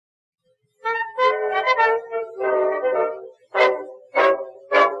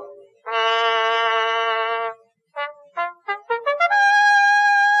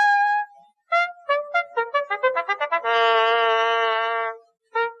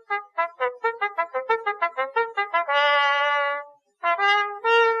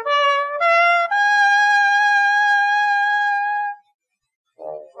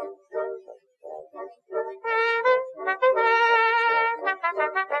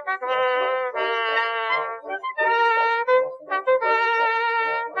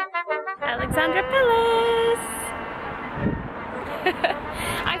Alexandra Palace.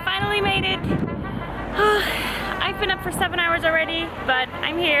 I finally made it. I've been up for 7 hours already, but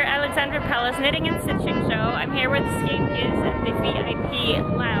I'm here at Alexandra Palace Knitting and Stitching Show. I'm here with Escapies at the VIP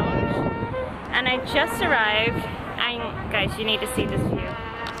Lounge, and I just arrived. Guys, you need to see this view.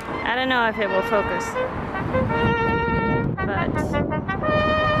 I don't know if it will focus, but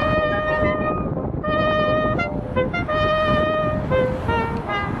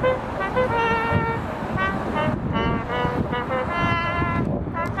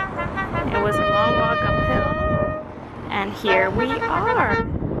it was a long walk uphill, and here we are.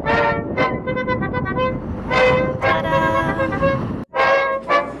 Ta-da!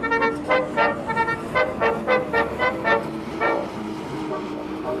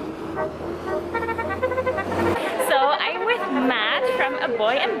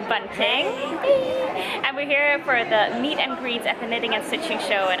 Bunting, and we're here for the meet and greets at the Knitting and Stitching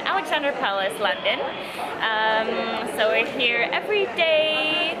Show in Alexandra Palace, London. So we're here every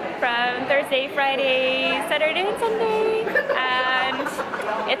day from Thursday, Friday, Saturday and Sunday, and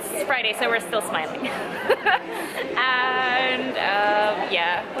it's Friday, so we're still smiling. And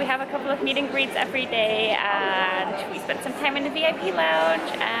yeah, we have a couple of meet and greets every day, and we spend some time in the VIP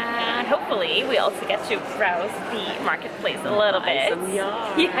lounge, and hopefully we also get to browse the marketplace a little bit. Yeah.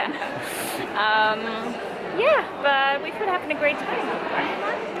 Yeah, but we've been having a great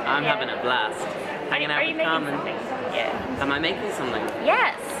time. I'm having a blast. Hanging out with Carmen. Yeah. Am I making something?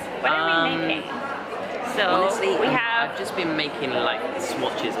 Yes. What are we making? So honestly, I've just been making like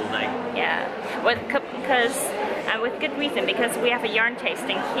swatches all day. Yeah. With good reason, because we have a yarn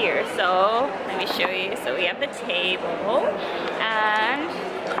tasting here. So let me show you. So we have the table, and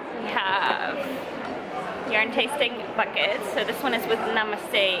we have yarn tasting buckets. So this one is with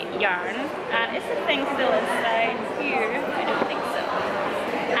Namaste yarn. And is the thing still inside here? I don't think so.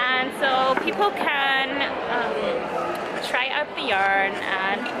 And so people can try out the yarn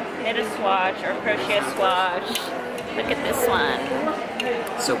and knit a swatch or crochet a swatch. Look at this one.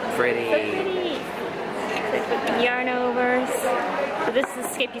 So pretty. So pretty. Let's put the yarn overs. So this is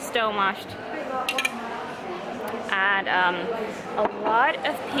Escapee stone washed. And a lot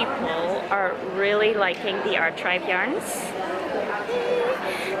of people are really liking the Art Tribe yarns.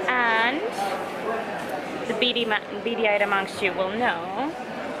 And the beady-eyed amongst you will know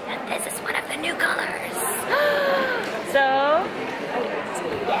that this is one of the new colors. So,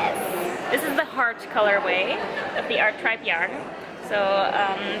 yes, this is the heart colorway of the Art Tribe yarn. So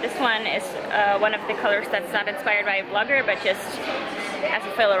this one is one of the colors that's not inspired by a blogger, but just as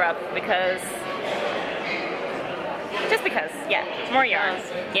a filler up because. Just because, yeah, more yarns,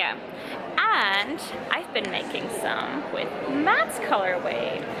 yeah. And I've been making some with Matt's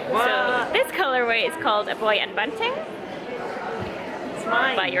colorway. What? So this colorway is called A Boy and Bunting. It's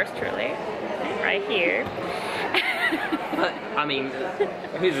mine. By yours truly, right here. I mean,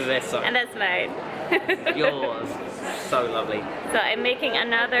 whose is this one? And that's mine. Yours, so lovely. So I'm making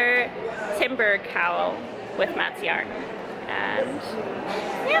another timber cowl with Matt's yarn. And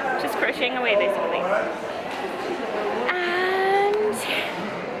yeah, just crocheting away basically.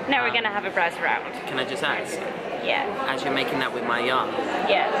 Now we're gonna have a browse around. Can I just ask? Yeah. As you're making that with my yarn?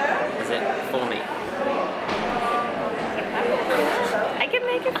 Yeah. Is it for me? I can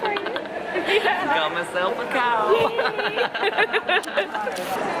make it for you. Yeah. Got myself a cow.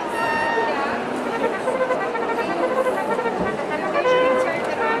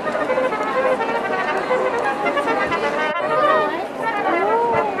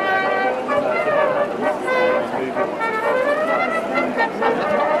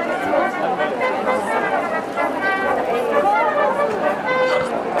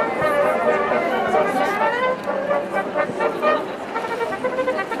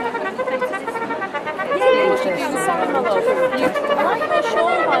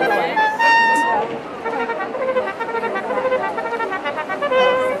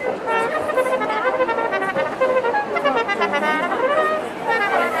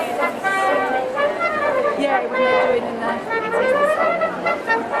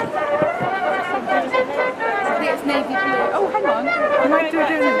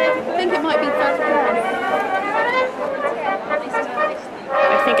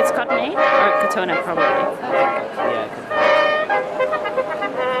 Probably. Yeah.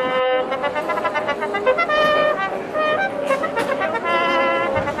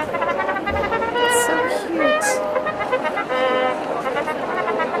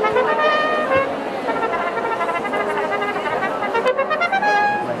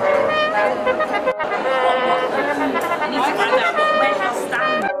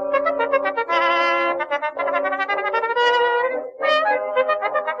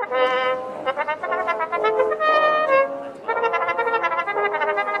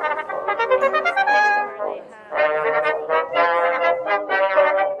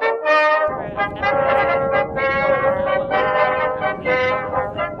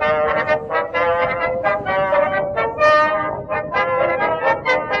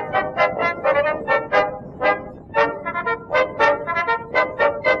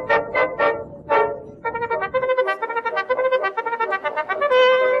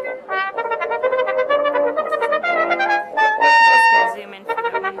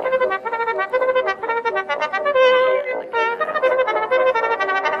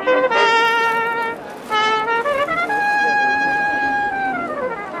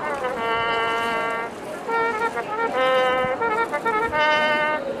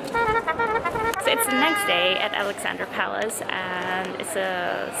 Alexander Palace, and it's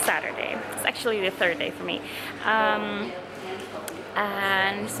a Saturday. It's actually the third day for me.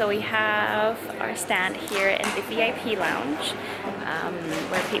 And so we have our stand here in the VIP lounge,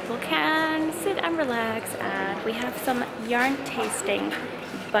 where people can sit and relax, and we have some yarn tasting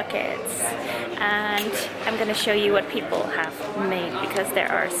buckets, and I'm going to show you what people have made, because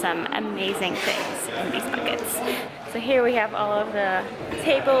there are some amazing things in these buckets. So here we have all of the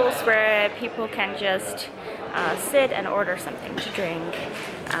tables where people can just sit and order something to drink.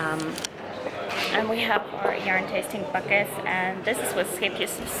 And we have our yarn tasting buckets, and this is what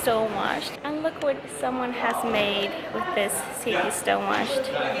Skepius stone washed. And look what someone has made with this Skepius stone washed.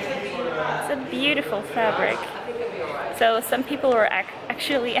 It's a beautiful fabric. So some people were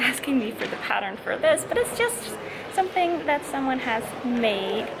actually asking me for the pattern for this, but it's just something that someone has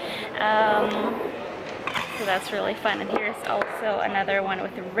made. So that's really fun. And here's also another one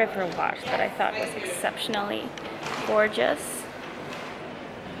with a river wash that I thought was exceptionally gorgeous.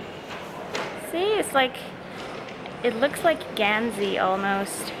 See, it's like, it looks like Gansey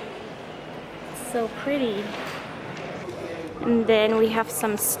almost. It's so pretty. And then we have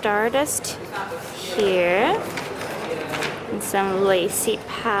some Stardust here. And some lacy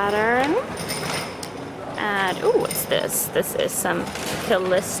pattern. And, ooh, what's this? This is some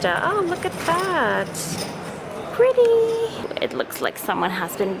Callista. Oh, look at that. Pretty. It looks like someone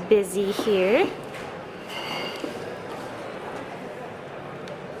has been busy here.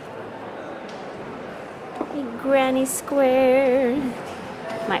 Granny Square,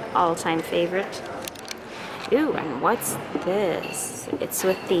 my all-time favorite. Ooh, and what's this? It's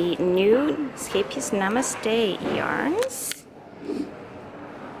with the new Skepius Namaste yarns.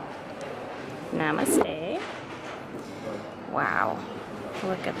 Namaste. Wow,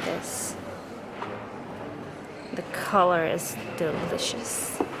 look at this. The color is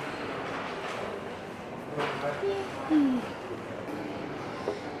delicious.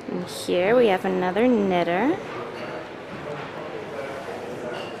 And here we have another knitter.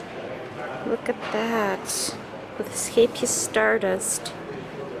 Look at that, with Skepius Stardust.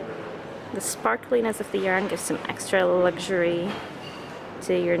 The sparkliness of the yarn gives some extra luxury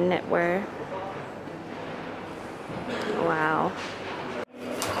to your knitwear. Wow.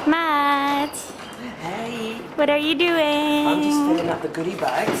 Matt! Hey! What are you doing? I'm just filling up the goodie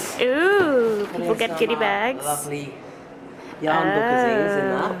bags. Ooh, people get goodie bags. Lovely yarn bookazines in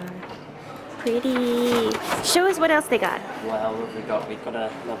that. Pretty. Show us what else they got. Well, what have we got? We've got a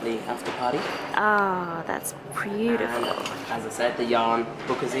lovely after party. Oh, that's beautiful. And, as I said, the yarn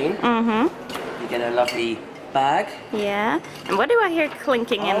bookazine. Mm-hmm. You get a lovely bag. Yeah. And what do I hear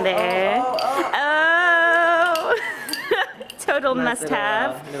clinking in there? Oh! Total Nice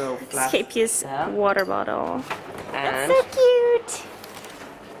must-have. Skepius water bottle. And that's so cute.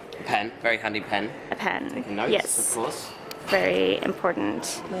 a pen, very handy pen. A pen. Taking notes, yes. of course. Very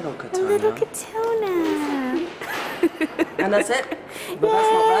important. Little A katana. little katana. And that's it. But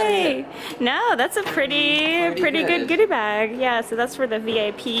that's not bad, is Yay! it? No, that's a pretty good goodie bag. Yeah, so that's for the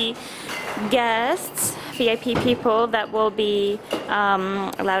VIP guests, VIP people that will be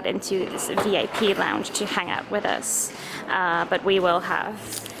allowed into this VIP lounge to hang out with us. But we will have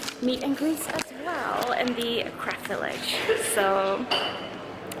meet and greets as well in the craft village. So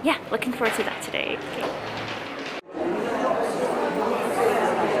yeah, looking forward to that today. Okay.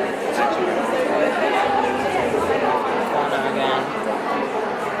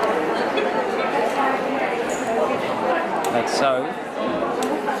 Like so,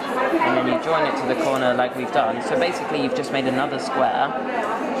 and then you join it to the corner like we've done. So basically you've just made another square.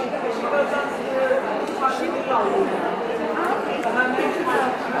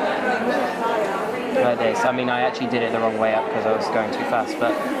 Like this. I mean, I actually did it the wrong way up because I was going too fast,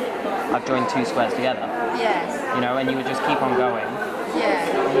 but I've joined two squares together. Yes. You know, and you would just keep on going. Yeah.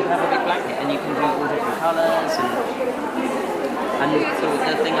 And you have a big blanket, and you can do all different colours. And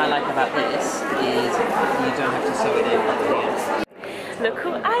the thing I like about this is you don't have to sew it in at the end. Look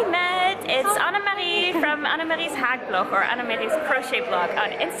who I met! It's Annemarie from Annemarie's Hack blog, or Annemarie's crochet blog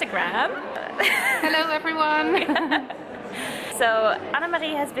on Instagram. Hello everyone! So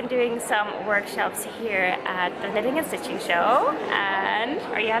Annemarie has been doing some workshops here at the Knitting and Stitching Show, and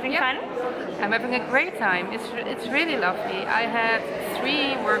are you having fun? I'm having a great time. It's really lovely. I had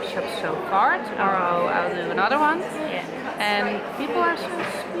 3 workshops so far. Tomorrow I'll do another one. Yeah. And people are so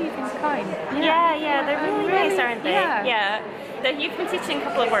sweet and kind. Yeah, they're really nice, aren't they? Yeah. So you've been teaching a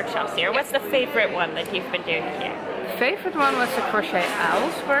couple of workshops here. What's the favorite one that you've been doing here? favorite one was the Crochet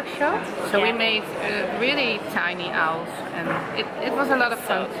Owls workshop. So we made really tiny owls, and it was a lot of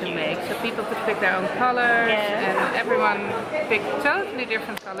fun to make. So people could pick their own colors, and everyone picked totally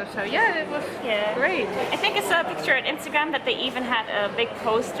different colors. So yeah, it was great. I think I saw a picture on Instagram that they even had a big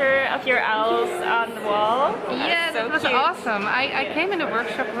poster of your owls on the wall. Yeah, that was awesome. I came in the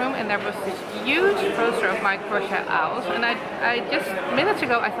workshop room and there was this huge poster of my crochet owls, and I just minutes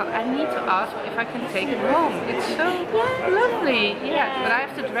ago I thought I need to ask if I can take it home. It's so lovely. Yeah, but I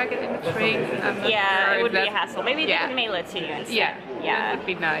have to drag it in the train. It would be a hassle. Maybe they can mail it to you instead. Yeah, it would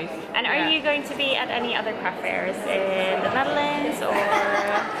be nice. And are you going to be at any other craft fairs in the Netherlands or?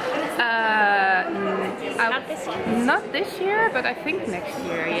 Not this year? Not this year, but I think next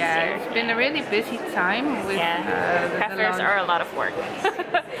year. It's been a really busy time with craft fairs are a lot of work.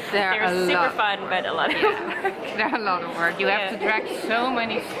 They're super fun, but a lot of work. They're a lot of work. You have to drag so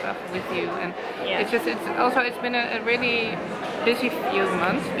many stuff with you, and it's been a really busy few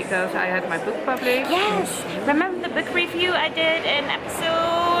months because I had my book published. Yes, remember the book review I did in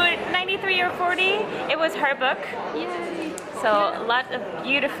episode 93 or 40? It was her book. Yay. So a lot of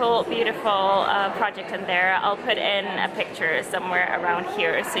beautiful projects in there. I'll put in a picture somewhere around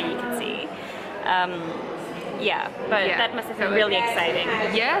here so you can see. That must have been really exciting.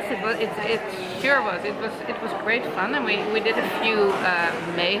 Yes, it sure was. It was great fun, and we did a few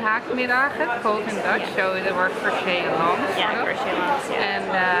meehaakmiddagen, called in Dutch, so there were crochet alongs. Crochet alongs,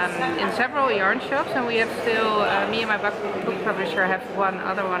 And in several yarn shops, and we have still, me and my book publisher have one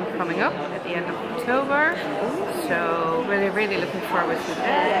other one coming up at the end of October. So really looking forward to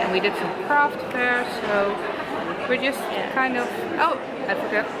that. And we did some craft fairs, so we're just kind of, I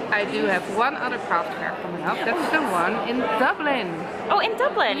forgot, I do have one other craft fair coming up. That's the one in Dublin. Oh, in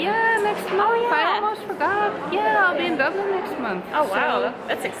Dublin? Yeah, next month. I almost forgot. Yeah, I'll be in Dublin next month. Oh wow,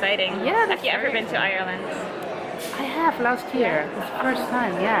 that's exciting. Yeah, have you ever been to Ireland? I have last year. It's the first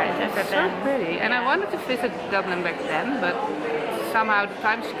time. Yeah, it's so pretty. And I wanted to visit Dublin back then, but somehow the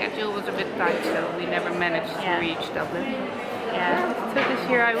time schedule was a bit tight, so we never managed to reach Dublin. So this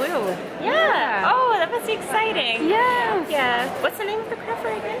year I will. Oh, that must be exciting. Yeah. What's the name of the craft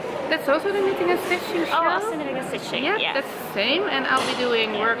fair again? That's also the knitting and stitching show. Oh, also knitting and stitching. Yeah, that's the same, and I'll be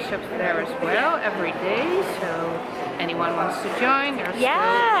doing workshops there as well every day. So anyone wants to join, there's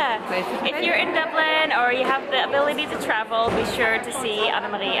still places. If you're in Dublin or you have the ability to travel, be sure to see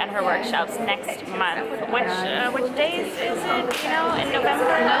Annemarie and her workshops next month. Which days is it? You know, in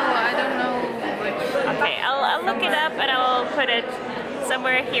November? No, I don't know which. Okay, I'll look it up and I'll put it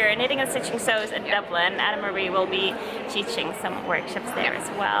somewhere here. Knitting and Stitching Sews in Dublin. Annemarie will be teaching some workshops there as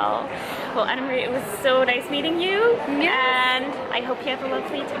well. Well, Annemarie, it was so nice meeting you, and I hope you have a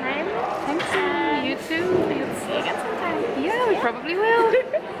lovely time. Thank you. You too. We'll see you again sometime. Yeah, we probably will.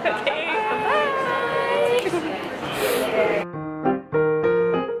 Okay, bye-bye.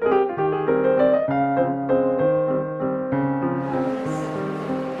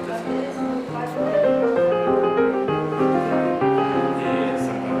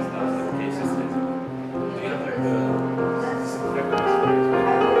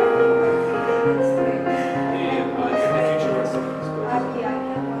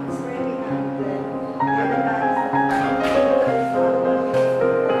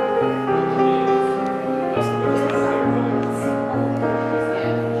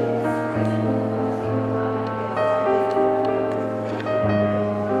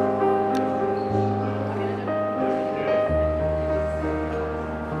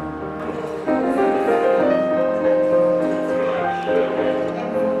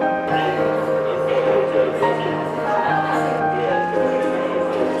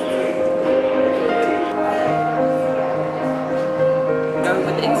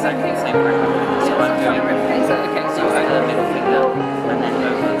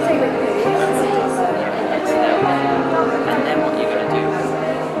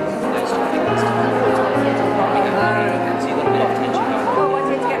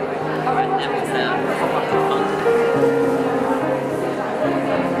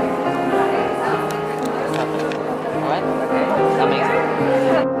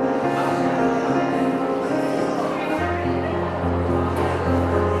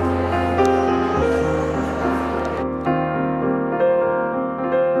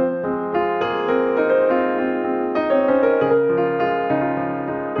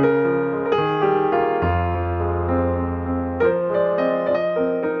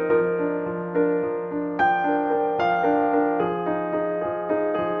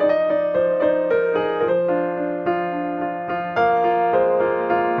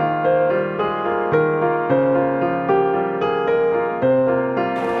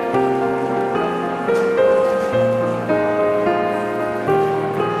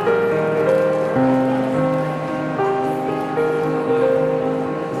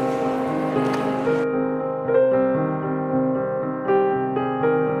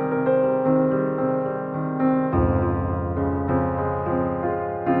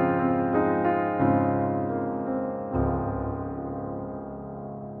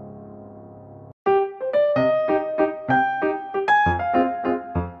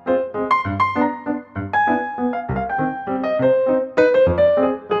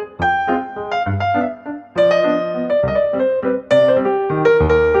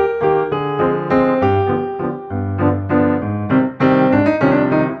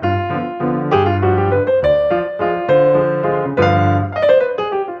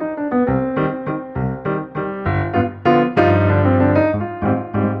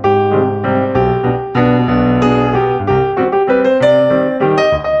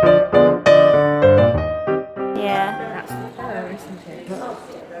 pearl.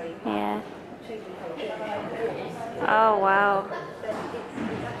 Yeah. Oh wow.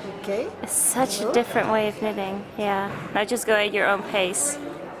 Okay. It's such a different way of knitting. Yeah. Now just go at your own pace.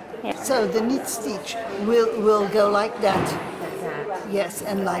 Yeah. So the knit stitch will go like that. Yes,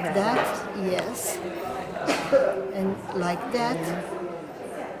 and like that. Yes. And like that.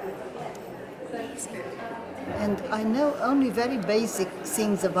 And I know only very basic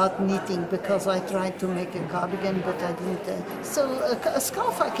things about knitting because I tried to make a cardigan, but I didn't. So a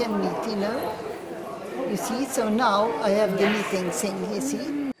scarf I can knit, you know. You see, so now I have the knitting thing, you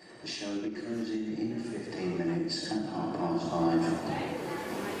see. The show begins in 15 minutes at 5:30.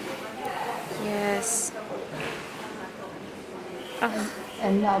 Yes.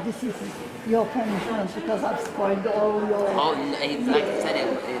 And now this is your punishment because I've spoiled all your... Oh, like I said,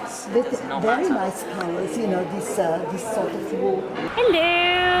 it's not very matter. nice colors, you know, this sort of wool.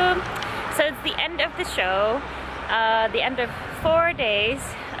 Hello! So it's the end of the show, the end of 4 days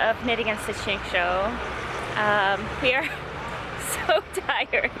of knitting and stitching show. We are so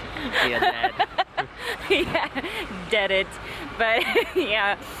tired. We are dead. Yeah, deaded. But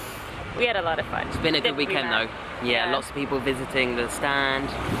yeah, we had a lot of fun. It's been a good weekend though. Yeah, lots of people visiting the stand,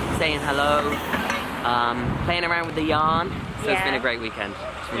 saying hello, playing around with the yarn. So it's been a great weekend.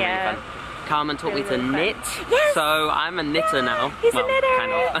 It's been really fun. Carmen taught me to knit, so I'm a knitter now. He's a knitter!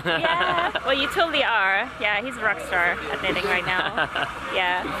 Kind of. Yeah, well you totally are. Yeah, he's a rock star at knitting right now.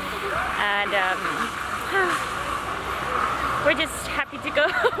 Yeah, and we're just happy to go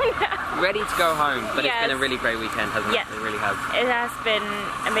home now. Ready to go home, but it's been a really great weekend, hasn't it? It really has. It has been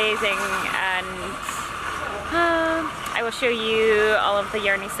amazing, and I will show you all of the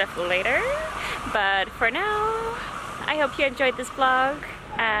yarny stuff later. But for now, I hope you enjoyed this vlog.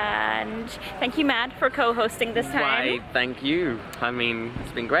 And thank you, Matt, for co-hosting this time. Why, thank you. I mean,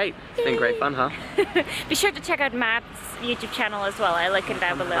 it's been great. It's been great fun, huh? Be sure to check out Matt's YouTube channel as well. I link it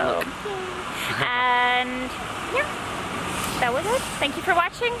down below. And yeah, that was it. Thank you for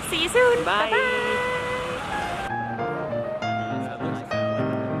watching. See you soon. Bye. Bye-bye.